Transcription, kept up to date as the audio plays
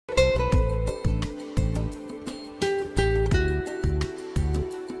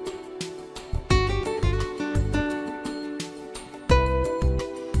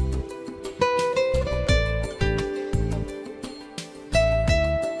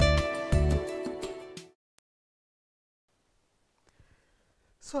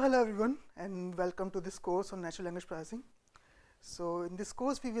So hello everyone and welcome to this course on natural language processing. So in this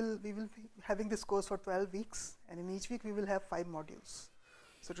course we will be having this course for 12 weeks, and in each week we will have 5 modules.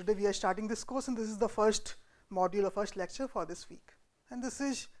 So today we are starting this course, and this is the first module or first lecture for this week. And this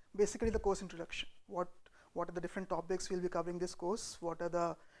is basically the course introduction. What are the different topics we'll be covering this course, what are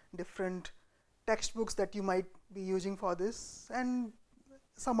the different textbooks that you might be using for this, and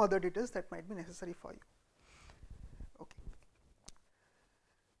some other details that might be necessary for you.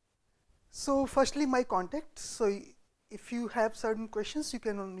 So firstly, my contact. So if you have certain questions,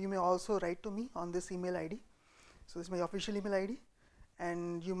 you may also write to me on this email ID. So this is my official email ID,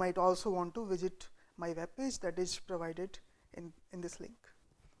 and you might also want to visit my webpage that is provided in this link.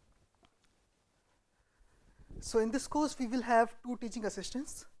 So in this course, we will have 2 teaching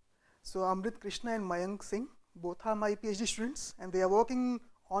assistants. So Amrit Krishna and Mayank Singh, both are my PhD students, and they are working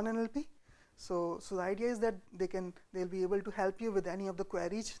on NLP. So the idea is that they'll be able to help you with any of the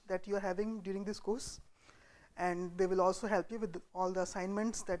queries that you are having during this course, and they will also help you with all the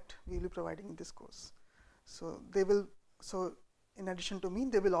assignments that we will be providing in this course. So in addition to me,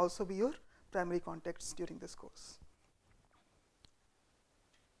 they will also be your primary contacts during this course.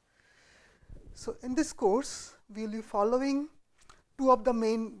 So in this course, we will be following 2 of the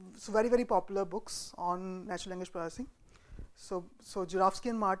main, very popular books on natural language processing. So Jurafsky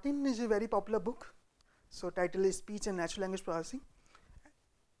and Martin is a very popular book. So title is Speech and Natural Language Processing.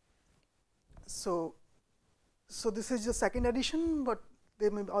 So this is the 2nd edition, but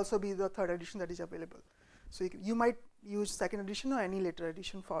there may also be the 3rd edition that is available. So you might use 2nd edition or any later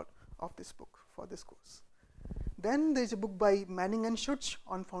edition of this book for this course. Then there is a book by Manning and Schutz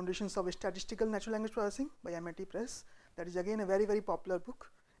on Foundations of Statistical Natural Language Processing by MIT Press. That is again a very popular book,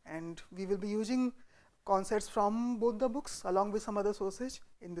 and we will be using concepts from both the books along with some other sources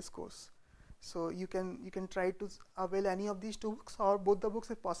in this course. So you can try to avail any of these 2 books or both the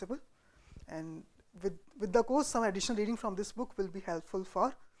books if possible, and with the course, some additional reading from this book will be helpful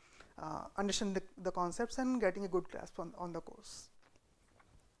for understanding the concepts and getting a good grasp on the course.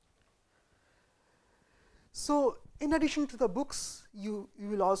 So in addition to the books, you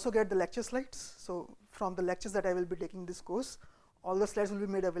will also get the lecture slides. So from the lectures that I will be taking this course, all the slides will be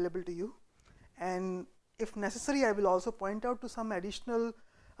made available to you. And if necessary, I will also point out to some additional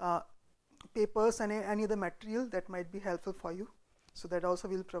papers and any other material that might be helpful for you. So that also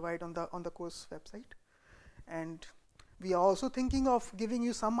we will provide on the course website. And we are also thinking of giving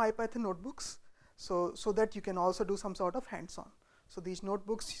you some IPython notebooks, so that you can also do some sort of hands-on. So these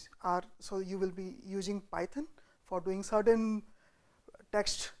notebooks are, so you will be using Python for doing certain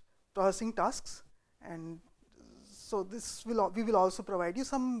text processing tasks, and so we will also provide you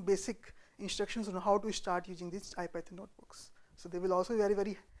some basic instructions on how to start using these IPython notebooks. So they will also be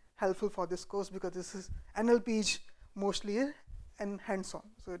very helpful for this course, because this is NLP is mostly and hands-on.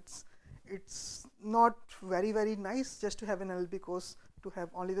 So it's not very nice just to have an NLP course to have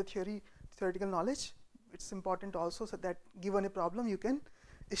only the theoretical knowledge. It's important also so that given a problem, you can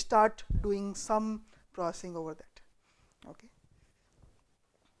start doing some processing over that. Okay.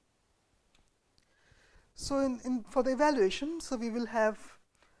 So for the evaluation, so we will have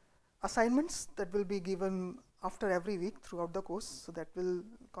assignments that will be given after every week throughout the course. So that will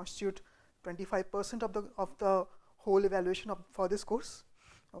constitute 25% of the whole evaluation for this course.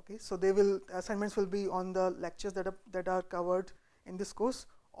 Okay, so assignments will be on the lectures that are covered in this course.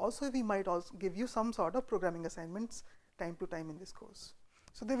 Also, we might also give you some sort of programming assignments time to time in this course.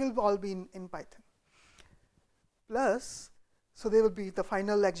 So they will all be in Python. Plus, so there will be the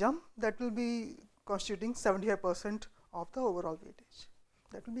final exam that will be constituting 75% of the overall weightage.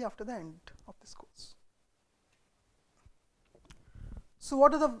 That will be after the end of this course. So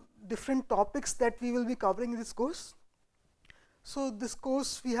what are the different topics that we will be covering in this course? So this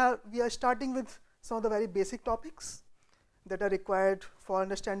course we are starting with some of the very basic topics that are required for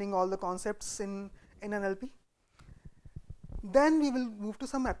understanding all the concepts in NLP. Then we will move to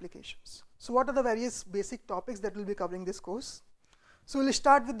some applications. So what are the various basic topics that we'll be covering this course? So we'll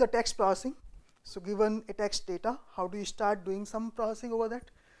start with the text processing. So given a text data, how do you start doing some processing over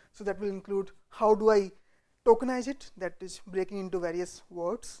that? So that will include how do I tokenize it, that is breaking into various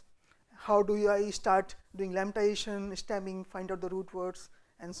words. How do I start doing lemmatization, stemming, find out the root words,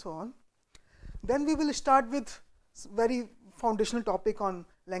 and so on. Then we will start with very foundational topic on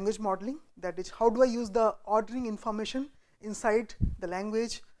language modeling, that is how do I use the ordering information inside the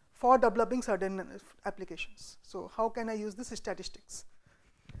language for developing certain applications. So how can I use this statistics?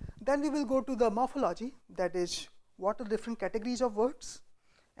 Then we will go to the morphology, that is what are different categories of words,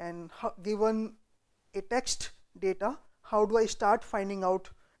 and given a text data, how do I start finding out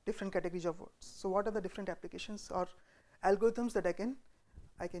different categories of words. So what are the different applications or algorithms that I can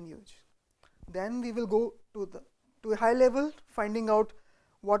I can use. Then we will go to a high level, finding out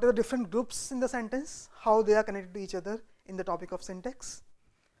what are the different groups in the sentence, how they are connected to each other in the topic of syntax.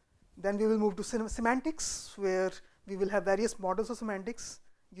 Then we will move to semantics, where we will have various models of semantics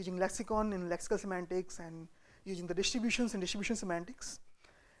using lexicon in lexical semantics and using the distributions in distribution semantics.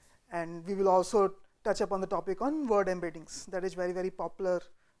 And we will also touch upon the topic on word embeddings that is very, very popular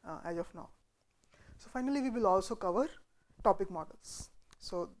as of now. So finally, we will also cover topic models.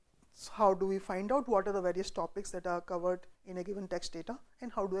 So how do we find out what are the various topics that are covered in a given text data,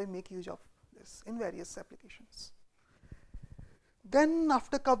 and how do I make use of this in various applications. Then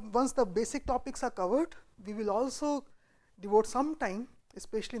once the basic topics are covered, we will also devote some time,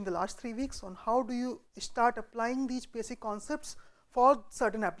 especially in the last 3 weeks, on how do you start applying these basic concepts for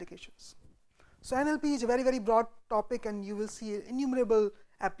certain applications. So NLP is a very, very broad topic, and you will see innumerable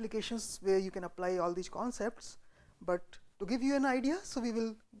applications where you can apply all these concepts. But to give you an idea, so we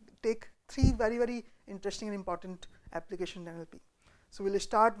will take 3 very, very interesting and important applications in NLP. So we will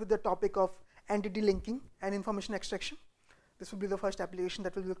start with the topic of entity linking and information extraction. This will be the first application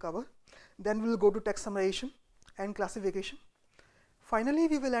that we will cover. Then we will go to text summarization and classification. Finally,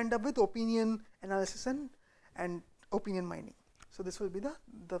 we will end up with opinion analysis and opinion mining. So this will be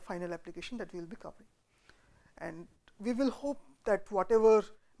the final application that we will be covering. And we will hope that whatever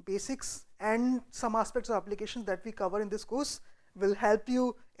basics and some aspects of applications that we cover in this course will help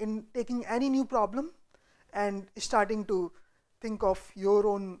you in taking any new problem and starting to think of your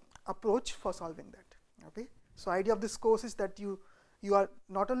own approach for solving that. Okay. So idea of this course is that you are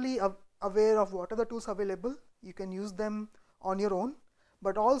not only aware of what are the tools available, you can use them on your own,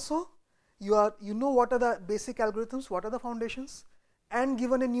 but also you know what are the basic algorithms, what are the foundations, and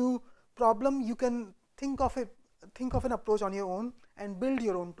given a new problem, you can think of an approach on your own and build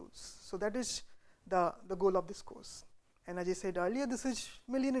your own tools. So that is the goal of this course. And as I said earlier, this is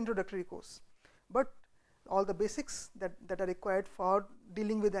merely an introductory course, but all the basics that are required for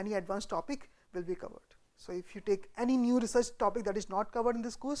dealing with any advanced topic will be covered. So if you take any new research topic that is not covered in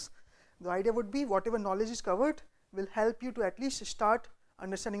this course, the idea would be whatever knowledge is covered will help you to at least start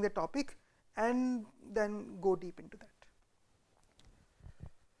understanding the topic and then go deep into that.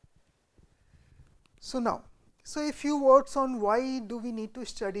 So now, a few words on why do we need to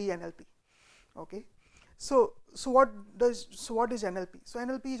study NLP. Okay. So what is NLP? So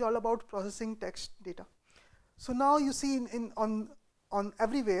NLP is all about processing text data. So now you see on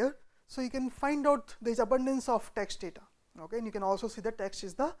everywhere, so you can find out there is abundance of text data. Okay, and you can also see that text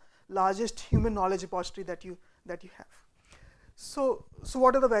is the largest human knowledge repository that you have. So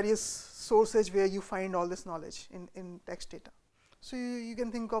what are the various sources where you find all this knowledge in text data? So you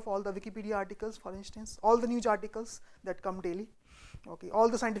can think of all the Wikipedia articles, for instance, all the news articles that come daily. Okay, all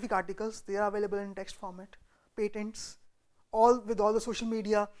the scientific articles, they are available in text format. Patents, with all the social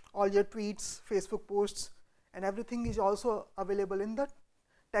media, all your tweets, Facebook posts, and everything is also available in the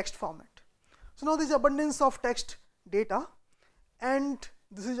text format. So now there is abundance of text data, and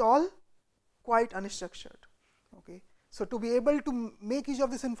this is all quite unstructured. Okay, so to be able to make use of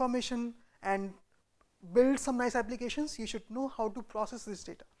this information and build some nice applications, you should know how to process this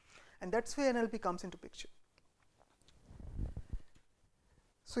data, and that's where NLP comes into picture.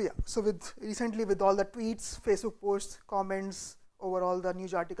 So yeah, so recently with all the tweets, Facebook posts, comments, over all the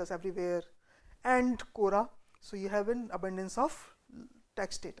news articles everywhere, and Quora, so you have an abundance of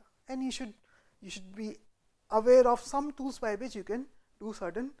text data, and you should be aware of some tools by which you can do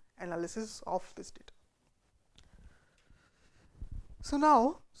certain analysis of this data. So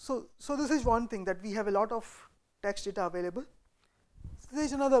now, so this is one thing, that we have a lot of text data available. So there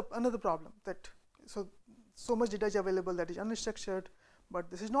is another problem, that so much data is available that is unstructured, but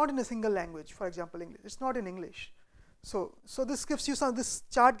this is not in a single language. For example, English. It's not in English. So this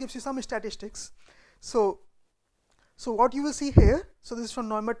chart gives you some statistics. So what you will see here. So this is from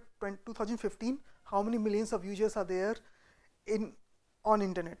November 2015. How many millions of users are there on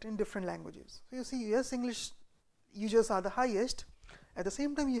internet in different languages? So you see, yes, English users are the highest. At the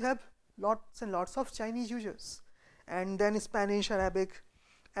same time, you have lots and lots of Chinese users, and then Spanish, Arabic,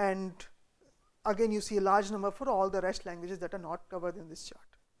 and again you see a large number for all the rest languages that are not covered in this chart.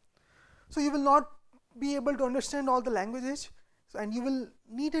 So you will not be able to understand all the languages, and you will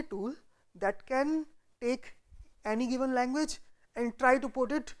need a tool that can take any given language and try to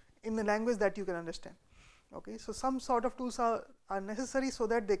put it in the language that you can understand. Okay, so some sort of tools are necessary so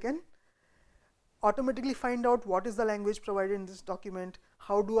that they can automatically find out what is the language provided in this document,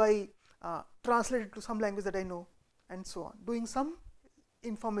 how do I translate it to some language that I know, and so on, doing some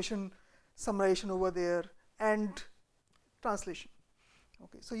information summarization over there and translation.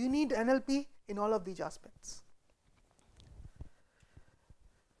 Okay, so you need NLP in all of these aspects.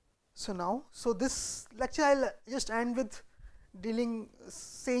 So this lecture I'll just end with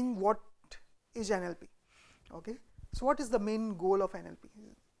saying what is NLP. Okay. So what is the main goal of NLP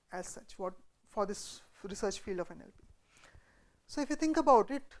as such? What for this research field of NLP? So if you think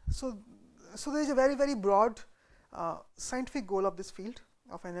about it, so there is a very broad scientific goal of this field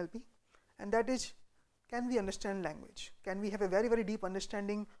of NLP, and that is, can we understand language? Can we have a very deep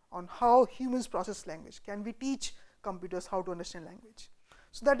understanding on how humans process language? Can we teach computers how to understand language?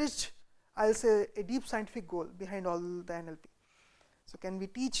 So that is, I'll say, a deep scientific goal behind all the NLP. So can we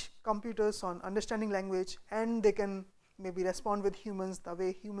teach computers on understanding language, and they can maybe respond with humans the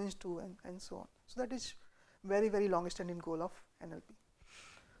way humans do, and so on. So that is very long standing goal of NLP.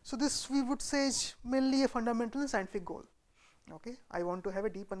 So this, we would say, is mainly a fundamental scientific goal. Okay, I want to have a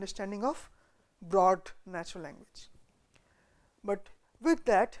deep understanding of broad natural language. But with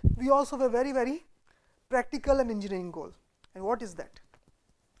that, we also have a very practical and engineering goal. And what is that?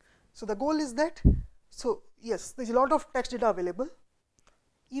 So the goal is that, so yes, there is a lot of text data available.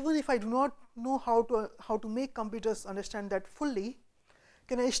 Even if I do not know how to make computers understand that fully,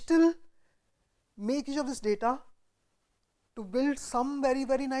 can I still make use of this data to build some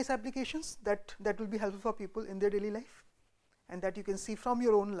very nice applications that will be helpful for people in their daily life, and that you can see from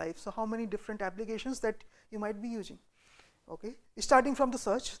your own life. So how many different applications that you might be using. Okay, starting from the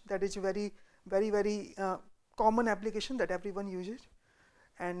search, that is a very common application that everyone uses,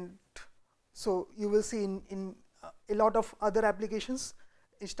 and so you will see in a lot of other applications,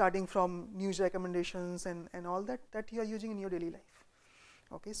 starting from news recommendations and all that you are using in your daily life.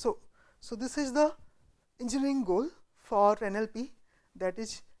 Okay, so this is the engineering goal for NLP, that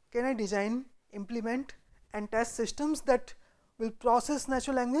is, can I design, implement and test systems that will process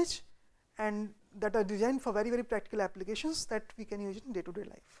natural language and that are designed for very practical applications that we can use in day-to-day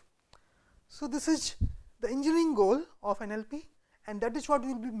life. So this is the engineering goal of NLP, and that is what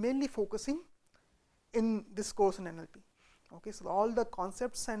we will be mainly focusing in this course in NLP. Okay, so all the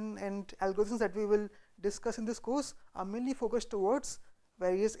concepts and algorithms that we will discuss in this course are mainly focused towards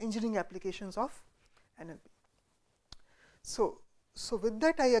various engineering applications of NLP. So with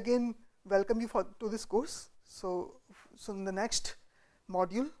that, I again welcome you to this course. So in the next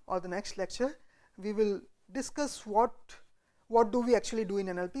module or the next lecture, we will discuss what do we actually do in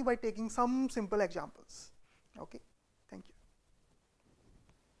NLP by taking some simple examples. Okay.